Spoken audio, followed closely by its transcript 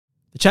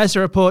The Chaser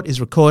Report is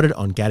recorded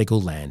on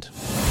Gadigal land.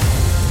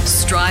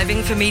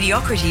 Striving for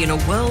mediocrity in a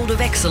world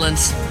of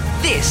excellence.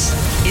 This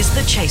is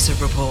the Chaser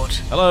Report.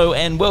 Hello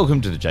and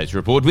welcome to the Chaser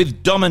Report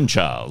with Dom and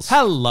Charles.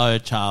 Hello,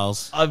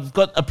 Charles. I've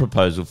got a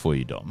proposal for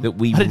you, Dom. I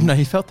didn't know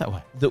you felt that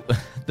way.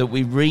 That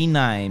we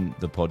rename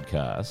the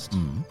podcast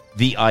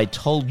the I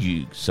Told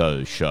You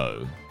So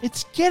Show.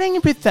 It's getting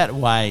a bit that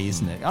way,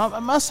 isn't it? I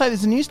must say,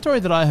 there's a news story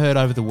that I heard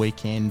over the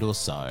weekend or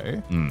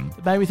so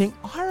that made me think,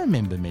 I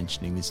remember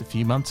mentioning this a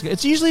few months ago.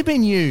 It's usually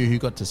been you who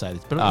got to say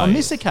this, but on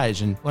this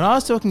occasion, when I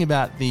was talking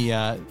about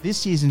the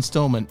this year's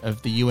instalment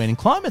of the UN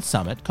Climate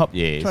Summit,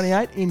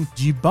 COP28 in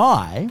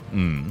Dubai,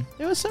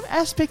 there were some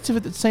aspects of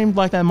it that seemed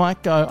like they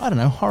might go, I don't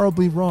know,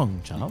 horribly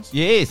wrong, Charles.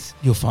 Yes.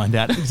 You'll find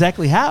out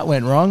exactly how it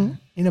went wrong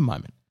in a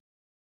moment.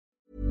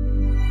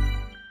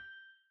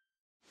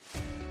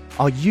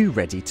 Are you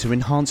ready to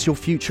enhance your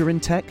future in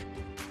tech?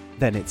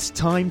 Then it's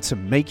time to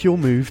make your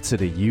move to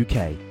the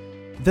UK,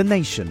 the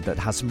nation that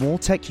has more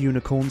tech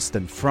unicorns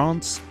than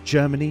France,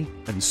 Germany,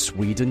 and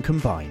Sweden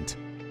combined.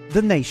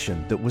 The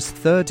nation that was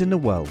third in the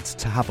world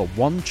to have a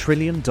 $1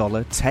 trillion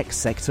tech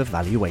sector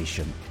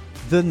valuation.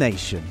 The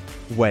nation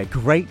where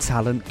great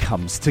talent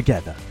comes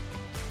together.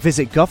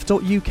 Visit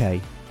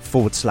gov.uk/great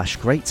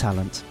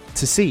talent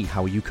to see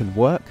how you can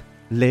work,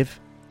 live,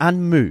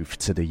 and move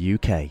to the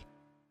UK.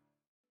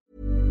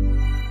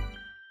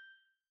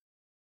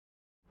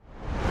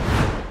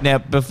 Now,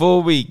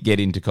 before we get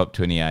into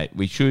COP28,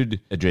 we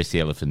should address the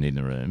elephant in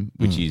the room,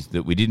 which is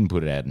that we didn't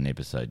put it out an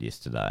episode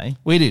yesterday.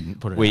 We didn't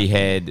put it out. We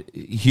had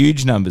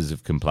huge numbers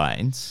of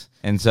complaints.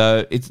 And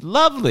so it's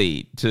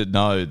lovely to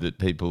know that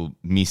people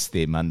miss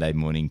their Monday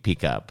morning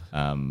pickup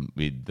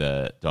with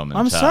Dom and Charles.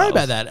 I'm sorry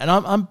about that, and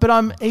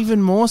I'm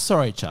even more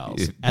sorry,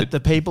 Charles, at the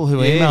people who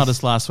emailed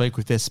us last week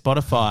with their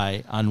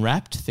Spotify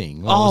Unwrapped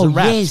thing.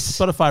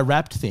 Spotify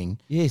Wrapped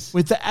thing. Yes,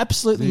 with the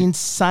absolutely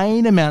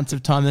insane amounts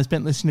of time they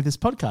spent listening to this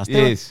podcast.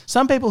 There were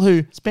some people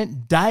who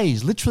spent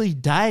days, literally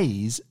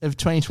days, of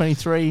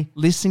 2023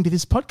 listening to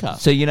this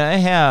podcast. So you know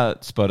how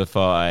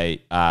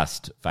Spotify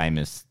asked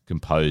famous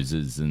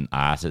composers and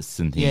artists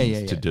and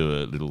things to do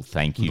a little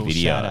thank you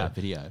video. Shout-out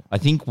video. I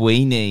think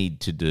we need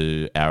to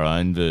do our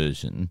own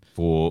version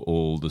for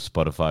all the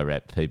Spotify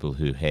Wrapped people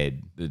who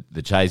had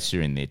the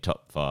Chaser in their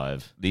top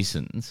 5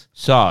 listens.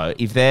 So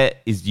if that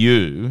is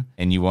you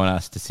and you want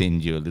us to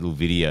send you a little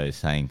video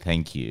saying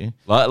thank you,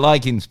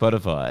 like in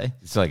Spotify,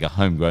 it's like a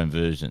homegrown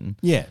version.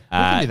 Yeah, we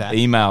can do that.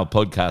 Email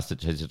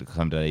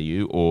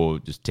podcast@chaser.com.au or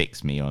just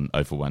text me on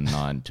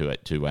 0419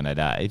 282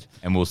 188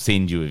 and we'll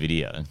send you a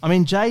video. I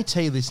mean,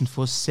 JT listened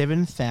for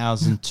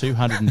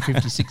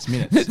 7,256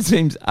 minutes. It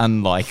seems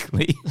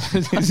unlikely.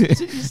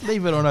 Just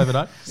leave it on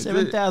overnight.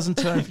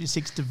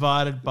 7,256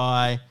 divided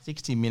by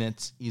 60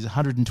 minutes is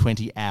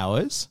 120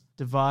 hours.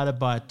 Divided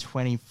by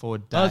 24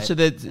 days. Oh, so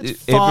that's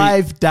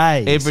 5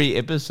 days. Every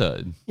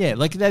episode. Yeah,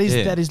 like that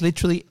is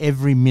literally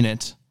every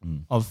minute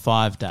of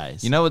 5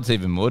 days. You know what's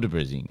even more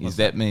depressing is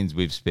that means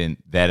we've spent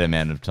that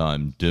amount of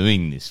time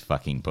doing this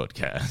fucking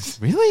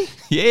podcast. Really?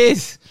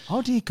 Yes.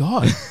 Oh, dear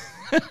God.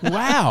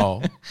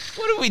 Wow.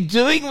 What are we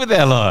doing with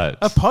our lives?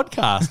 A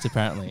podcast,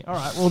 apparently. All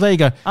right, well, there you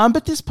go.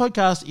 But this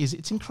podcast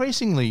it's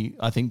increasingly,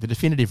 I think, the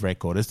definitive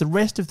record as the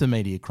rest of the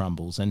media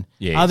crumbles and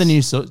other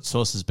news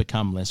sources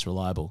become less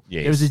reliable.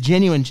 Yes. There is a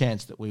genuine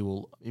chance that we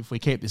will, if we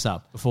keep this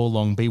up, before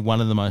long be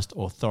one of the most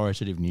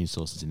authoritative news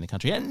sources in the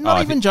country. And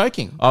not even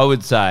joking. I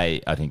would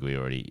say I think we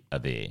already are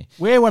there.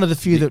 We're one of the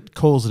few that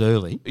calls it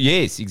early.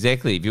 Yes,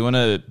 exactly. If you want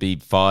to be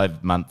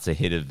 5 months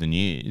ahead of the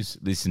news,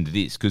 listen to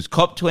this. Because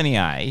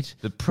COP28,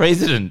 the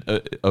president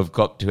of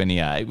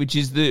COP28, which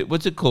is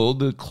what's it called?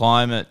 The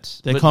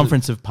climate... The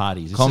Conference of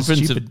Parties. It's a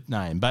stupid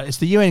name, but it's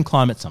the UN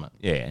Climate Summit.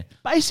 Yeah.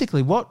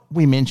 Basically, what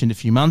we mentioned a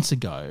few months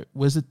ago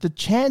was that the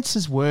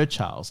chances were,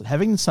 Charles, that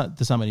having the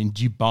summit in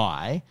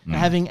Dubai,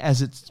 having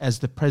as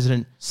the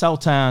president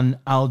Sultan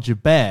Al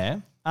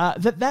Jaber,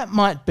 that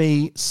might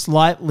be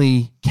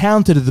slightly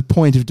counter to the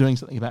point of doing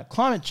something about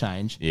climate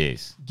change.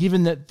 Yes.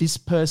 Given that this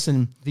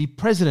person, the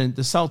president,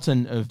 the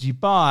Sultan of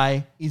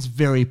Dubai, is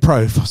very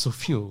pro-fossil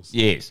fuels.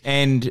 Yes.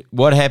 And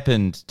what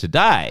happened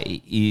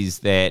today is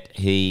that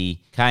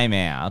he came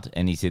out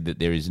and he said that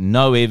there is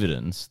no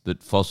evidence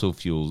that fossil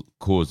fuel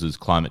causes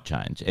climate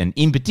change. And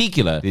in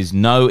particular, there's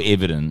no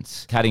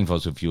evidence cutting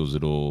fossil fuels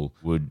at all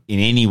would in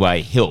any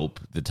way help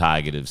the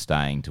target of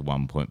staying to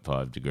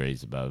 1.5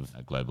 degrees above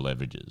global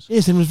averages.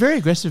 Yes, and was very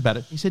aggressive about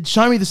it. He said,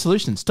 show me the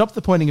solution. Stop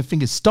the pointing of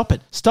fingers. Stop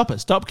it. Stop it.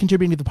 Stop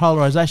contributing to the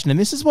polarisation. And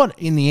this is what,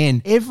 in the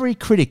end, every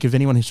critic of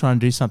anyone who's trying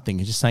to do something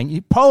is just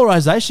saying,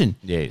 polarisation.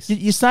 Yes.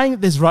 You're saying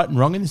that there's right and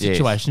wrong in the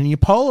situation, and you're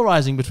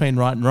polarising between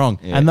right and wrong.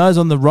 Yeah. And those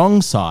on the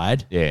wrong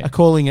side are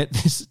calling it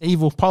this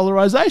evil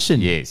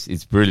polarisation. Yes,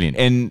 it's brilliant.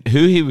 And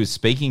who he was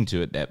speaking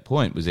to at that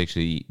point was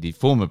actually the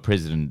former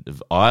president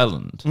of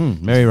Ireland.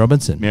 Mary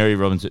Robinson. Mary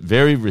Robinson,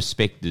 very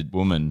respected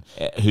woman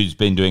who's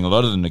been doing a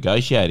lot of the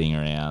negotiating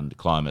around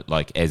climate,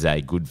 like as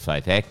a good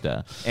faith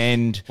actor.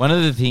 And one of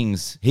of the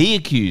things he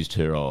accused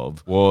her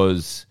of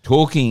was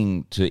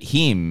talking to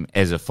him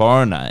as a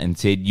foreigner and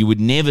said, you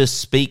would never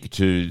speak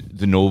to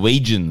the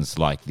Norwegians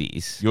like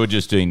this. You're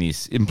just doing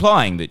this,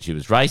 implying that she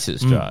was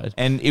racist, right?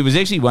 And it was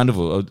actually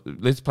wonderful.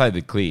 Let's play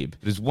the clip.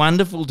 It was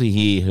wonderful to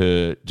hear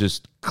her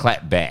just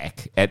clap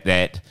back at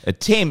that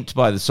attempt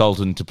by the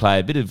Sultan to play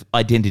a bit of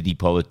identity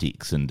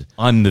politics and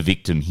I'm the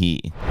victim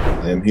here.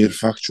 I am here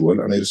factual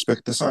and I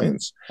respect the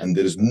science. And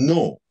there is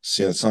no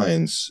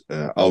science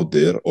out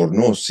there or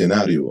no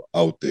scenario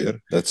out there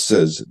that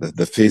says that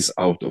the phase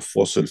out of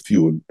fossil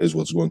fuel is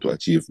what's going to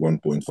achieve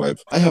 1.5.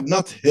 I have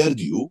not heard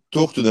you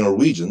talk to the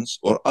Norwegians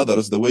or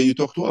others the way you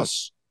talk to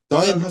us.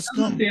 Time has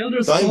come.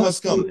 Time has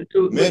come.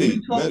 Mary,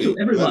 time has come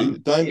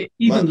for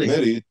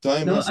you to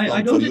I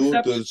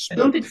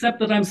don't accept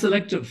that I'm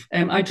selective.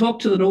 I talk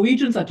to the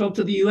Norwegians, I talk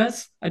to the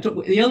US,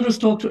 the elders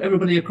talk to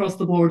everybody across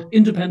the board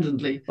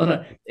independently.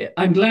 But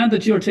I'm glad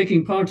that you're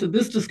taking part in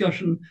this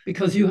discussion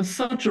because you have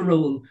such a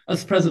role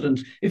as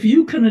president. If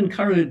you can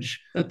encourage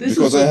that this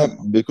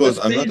because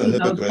I'm not a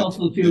hypocrite.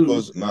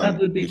 Because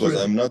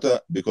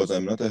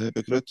I'm not a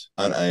hypocrite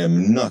and I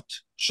am not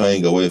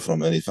shying away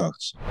from any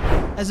facts.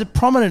 As a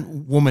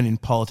prominent woman in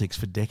politics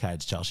for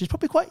decades, Charles, she's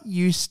probably quite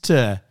used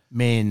to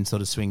men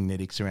sort of swinging their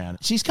dicks around.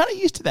 She's kind of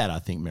used to that, I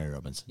think, Mary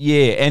Robinson.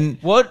 Yeah, and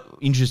what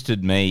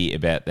interested me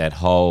about that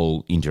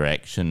whole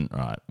interaction,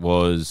 right,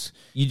 was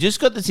you just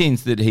got the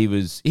sense that he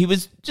was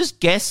just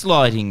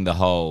gaslighting the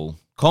whole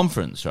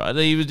conference, right?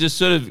 He was just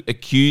sort of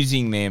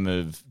accusing them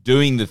of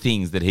doing the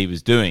things that he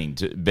was doing,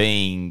 to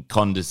being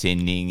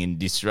condescending and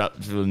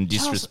disruptful and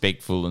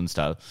disrespectful and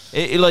stuff.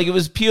 It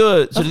was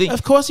pure sort of thing.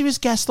 Of course he was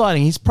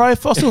gaslighting. He's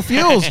pro-fossil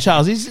fuels,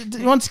 Charles.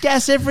 He wants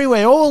gas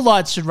everywhere. All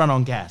lights should run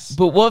on gas.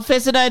 But what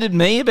fascinated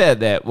me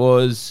about that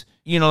was,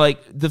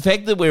 the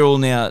fact that we're all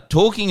now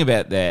talking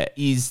about that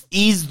is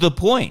the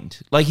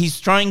point. Like, he's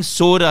throwing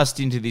sawdust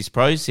into this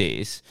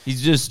process.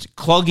 He's just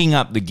clogging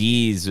up the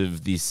gears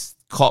of this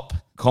COP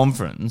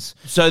conference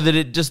so that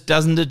it just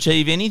doesn't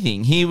achieve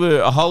anything. Here were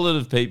a whole lot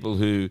of people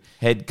who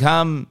had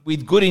come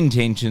with good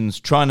intentions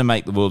trying to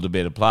make the world a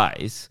better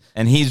place,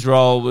 and his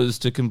role was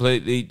to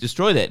completely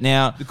destroy that.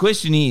 Now, the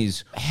question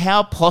is,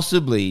 how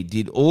possibly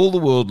did all the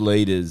world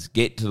leaders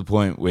get to the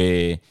point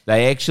where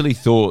they actually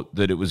thought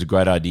that it was a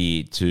great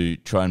idea to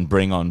try and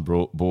bring on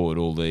board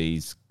all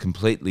these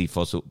completely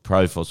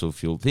pro-fossil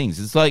fuel things?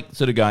 It's like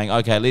sort of going,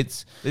 okay,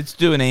 let's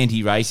do an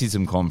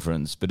anti-racism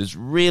conference, but it's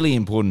really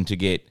important to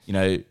get,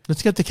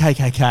 let's get the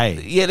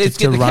KKK. Yeah, let's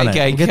get the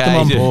KKK. We'll get them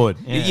on board.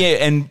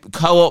 Yeah, and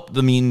co-opt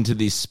them into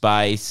this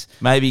space.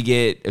 Maybe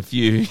get a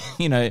few,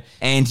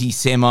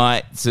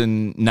 anti-Semites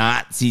and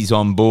Nazis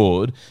on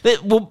board.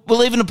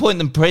 We'll even appoint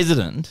them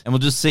president, and we'll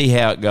just see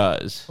how it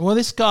goes. Well,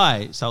 this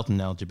guy,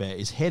 Sultan Al-Jaber,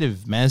 is head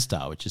of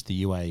Masdar, which is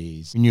the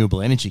UAE's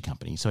renewable energy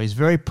company. So he's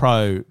very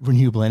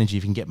pro-renewable energy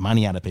if you can get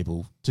money out of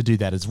people to do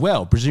that as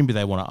well. Presumably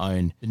they want to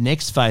own the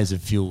next phase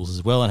of fuels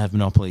as well and have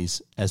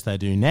monopolies as they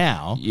do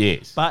now.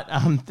 Yes. But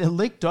the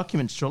leaked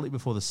documents shortly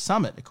before the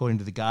summit, according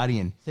to The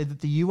Guardian, said that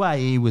the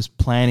UAE was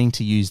planning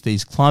to use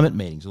these climate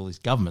meetings, all these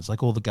governments,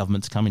 like all the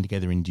governments coming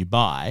together in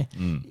Dubai,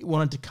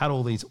 wanted to cut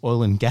all these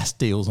oil and gas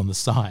deals on the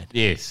side.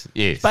 Yes.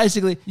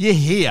 Basically, you're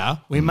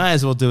here, we may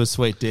as well do a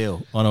sweet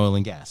deal on oil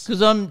and gas.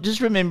 Because I'm just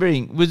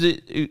remembering, was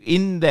it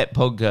in that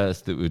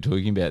podcast that we were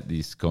talking about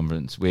this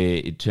conference where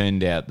it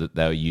turned out that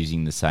they were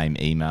using the same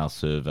email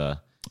server?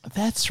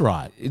 That's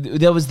right.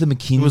 That was the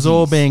McKinsey. It was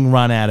all being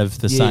run out of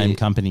the same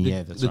company.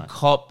 That's right. The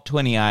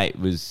COP28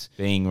 was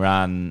being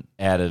run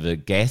out of a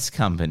gas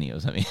company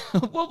or something.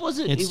 What was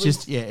it?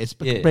 It's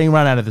being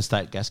run out of the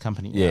state gas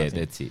company. Yeah,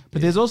 that's it.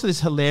 But there's also this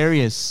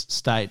hilarious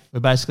state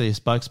where basically a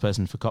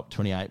spokesperson for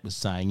COP28 was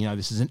saying,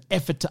 this is an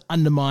effort to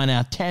undermine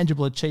our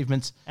tangible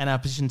achievements and our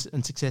positions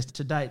and success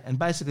to date. And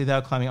basically they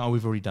were claiming,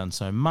 we've already done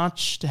so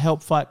much to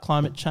help fight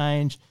climate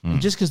change. And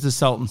just because the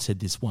Sultan said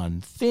this one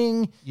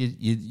thing,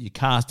 you're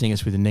casting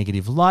us with a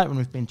negative light when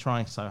we've been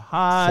trying so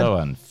hard. So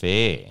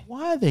unfair.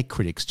 Why are there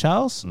critics,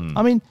 Charles?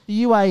 I mean,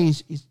 the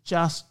UAE is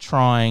just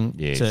trying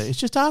it's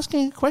just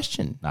asking a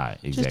question. No,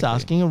 exactly. Just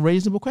asking a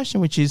reasonable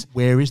question, which is,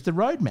 where is the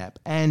roadmap?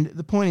 And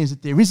the point is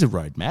that there is a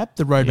roadmap.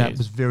 The roadmap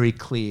was very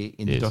clear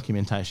in the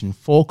documentation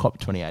for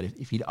COP28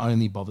 if he'd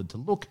only bothered to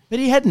look. But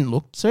he hadn't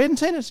looked, so he hadn't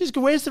seen it.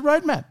 So where's the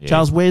roadmap? Yeah.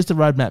 Charles, where's the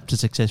roadmap to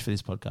success for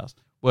this podcast?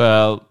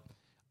 Well,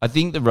 I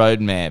think the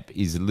roadmap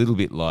is a little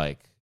bit like...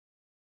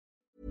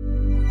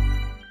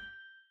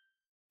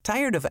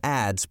 Tired of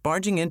ads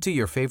barging into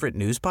your favorite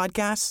news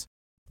podcasts?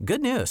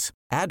 Good news.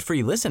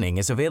 Ad-free listening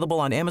is available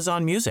on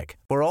Amazon Music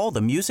for all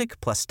the music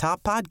plus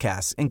top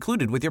podcasts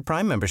included with your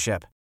Prime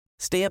membership.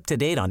 Stay up to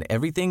date on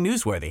everything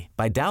newsworthy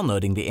by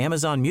downloading the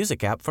Amazon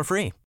Music app for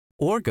free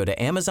or go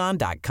to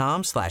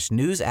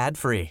amazon.com/news ad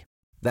free.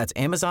 That's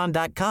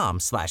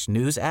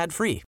amazon.com/news ad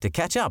free to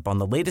catch up on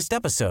the latest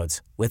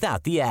episodes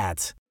without the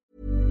ads.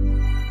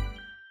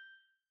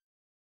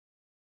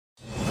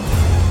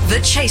 The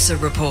Chaser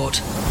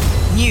Report.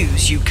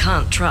 News you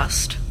can't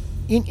trust.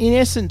 In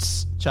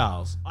essence,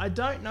 Charles, I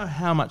don't know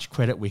how much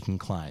credit we can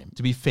claim,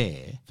 to be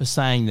fair, for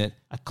saying that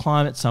a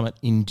climate summit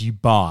in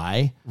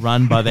Dubai,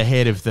 run by the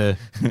head of the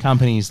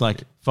companies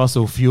like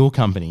fossil fuel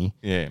company,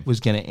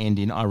 was going to end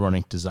in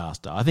ironic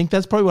disaster. I think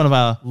that's probably one of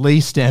our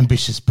least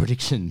ambitious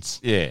predictions.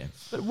 Yeah.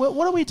 But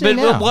what do we do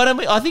now? Why don't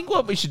we? I think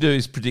what we should do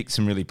is predict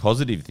some really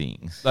positive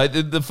things. Like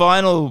the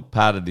final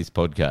part of this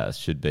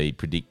podcast should be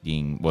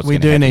predicting what's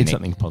going to happen. We do need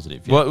something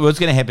positive. Yeah. What's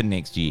going to happen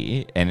next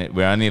year, and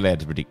we're only allowed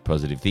to predict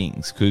positive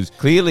things because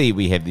clearly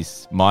we have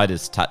this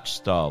Midas touch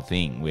style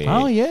thing where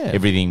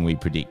everything we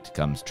predict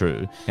comes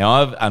true. Now,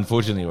 I've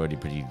unfortunately already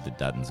predicted that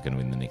Dutton's going to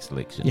win the next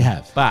election. You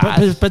have.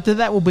 But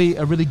that will be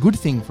a really good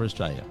thing for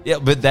Australia. Yeah,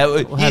 but that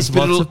will have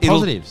lots of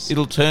positives.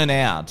 It'll turn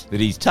out that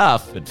he's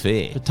tough but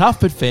fair.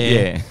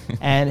 Yeah.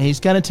 And he's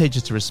going to teach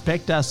us to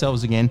respect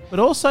ourselves again, but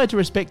also to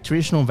respect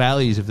traditional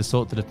values of the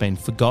sort that have been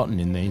forgotten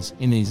in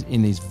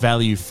these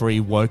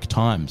value-free woke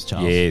times,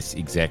 Charles. Yes,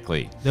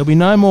 exactly. There'll be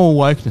no more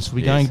wokeness.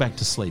 We'll be going back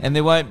to sleep. And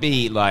there won't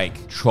be,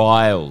 like,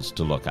 trials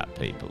to lock up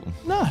people.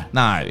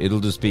 No, it'll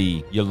just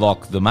be you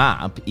lock them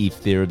up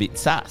if they're a bit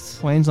sus.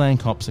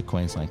 Queensland cops are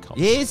Queensland cops.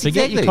 Yes,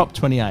 Forget exactly. your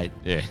COP28.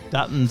 Yeah.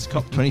 Dutton's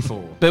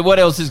COP24. But what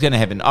else is going to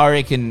happen? I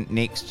reckon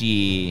next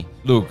year,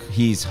 look,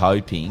 he's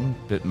hoping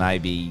that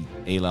maybe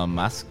Elon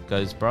Musk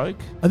goes broke.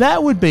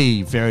 That would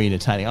be very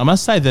entertaining. I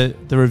must say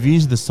that the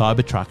reviews of the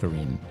Cybertruck are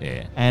in.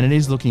 Yeah. And it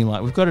is looking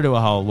like we've got to do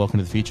a whole Welcome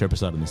to the Future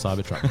episode on the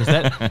Cybertruck because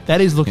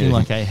that is looking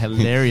like a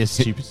hilarious,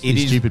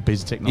 stupid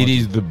piece of technology. It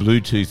is the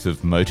Bluetooth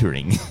of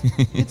motoring.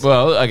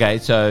 Well, okay,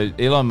 so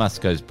Elon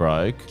Musk goes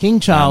broke. King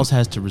Charles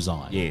has to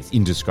resign. Yes,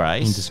 in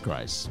disgrace. In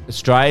disgrace.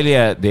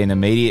 Australia then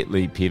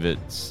immediately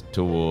pivots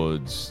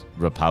towards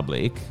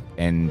republic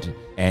and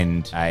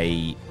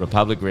a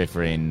republic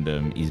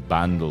referendum is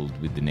bundled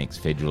with the next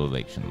federal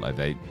election. Like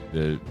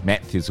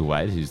Matt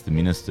Thistlethwaite, who's the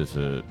minister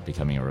for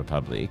becoming a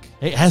republic,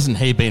 hasn't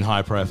he been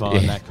high profile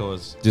in that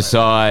cause?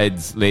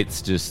 Decides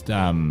let's just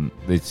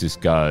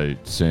go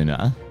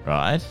sooner,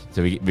 right?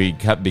 So we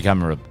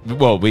become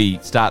we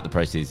start the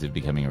process of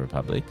becoming a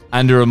republic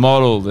under a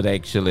model that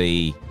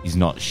actually is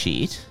not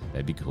shit.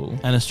 That'd be cool.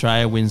 And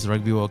Australia wins the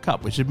Rugby World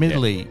Cup, which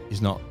admittedly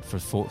is not for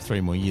 3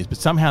 more years, but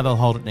somehow they'll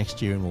hold it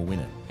next year and we'll win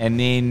it. And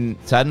then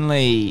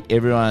suddenly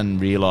everyone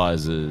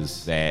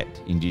realises that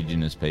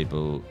Indigenous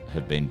people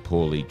have been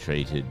poorly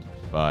treated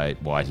by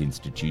white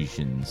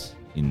institutions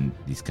in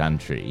this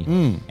country,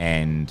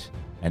 and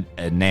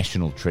a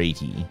national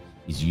treaty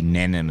is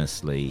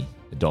unanimously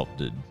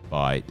adopted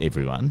by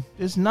everyone.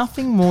 There's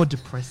nothing more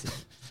depressing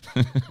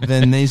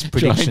than these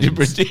predictions. Trying to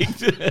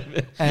predict.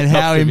 And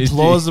how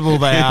implausible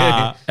they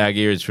are. Our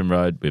gear is from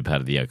Road. We're part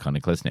of the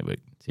Iconicless Network.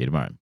 See you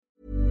tomorrow.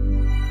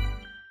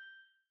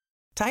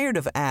 Tired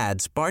of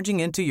ads barging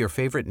into your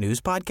favorite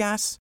news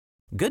podcasts?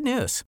 Good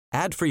news.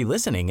 Ad-free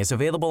listening is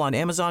available on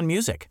Amazon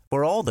Music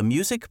for all the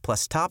music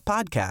plus top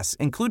podcasts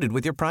included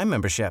with your Prime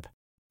membership.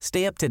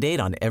 Stay up to date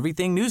on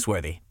everything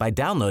newsworthy by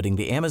downloading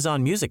the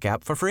Amazon Music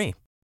app for free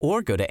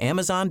or go to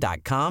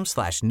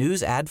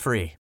amazon.com/news ad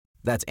free.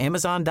 That's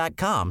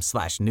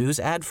amazon.com/news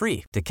ad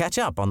free to catch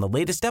up on the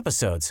latest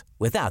episodes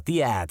without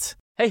the ads.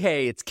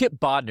 Hey, it's Kip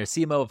Bodner,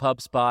 CMO of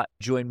HubSpot.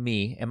 Join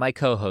me and my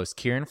co-host,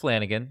 Kieran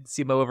Flanagan,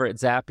 CMO over at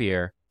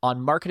Zapier,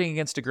 on Marketing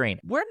Against the Grain.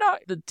 We're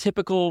not the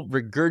typical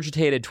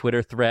regurgitated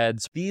Twitter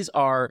threads. These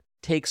are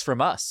takes from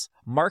us,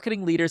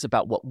 marketing leaders,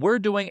 about what we're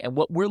doing and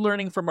what we're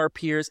learning from our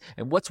peers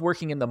and what's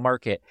working in the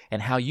market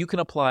and how you can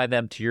apply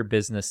them to your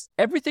business.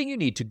 Everything you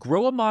need to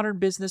grow a modern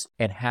business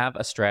and have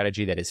a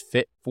strategy that is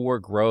fit for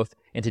growth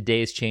in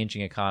today's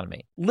changing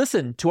economy.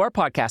 Listen to our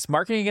podcast,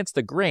 Marketing Against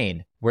the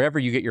Grain, wherever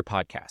you get your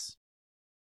podcasts.